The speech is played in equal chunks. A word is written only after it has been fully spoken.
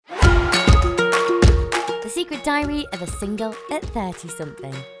Secret Diary of a Single at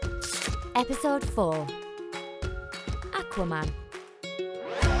 30-something. Episode 4. Aquaman.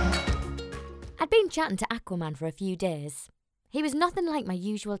 I'd been chatting to Aquaman for a few days. He was nothing like my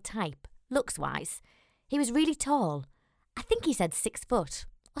usual type, looks-wise. He was really tall. I think he said 6 foot,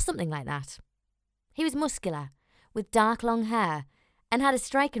 or something like that. He was muscular, with dark long hair, and had a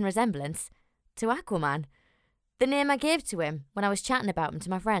striking resemblance to Aquaman, the name I gave to him when I was chatting about him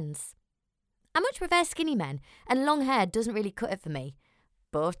to my friends. I much prefer skinny men, and long hair doesn't really cut it for me.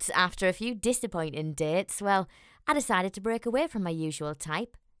 But after a few disappointing dates, well, I decided to break away from my usual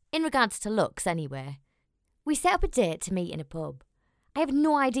type, in regards to looks anyway. We set up a date to meet in a pub. I have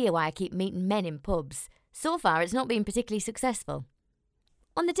no idea why I keep meeting men in pubs. So far, it's not been particularly successful.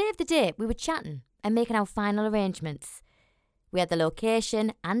 On the day of the date, we were chatting and making our final arrangements. We had the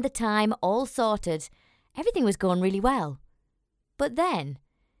location and the time all sorted. Everything was going really well. But then,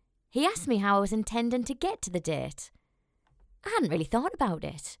 he asked me how I was intending to get to the date. I hadn't really thought about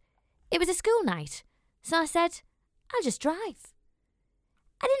it. It was a school night, so I said, I'll just drive.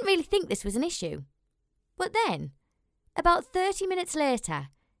 I didn't really think this was an issue. But then, about 30 minutes later,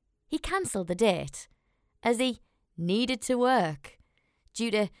 he cancelled the date, as he needed to work, due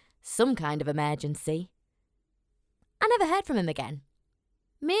to some kind of emergency. I never heard from him again.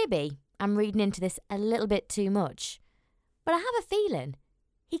 Maybe I'm reading into this a little bit too much, but I have a feeling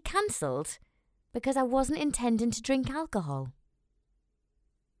he cancelled because I wasn't intending to drink alcohol.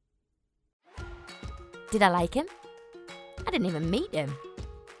 Did I like him? I didn't even meet him.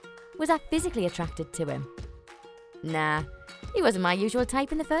 Was I physically attracted to him? Nah, he wasn't my usual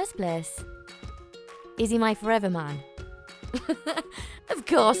type in the first place. Is he my forever man? Of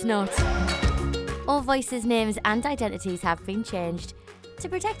course not. All voices, names and identities have been changed to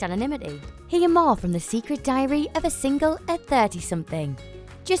protect anonymity. Hear more from the Secret Diary of a Single at 30-something.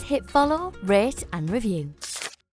 Just hit follow, rate and review.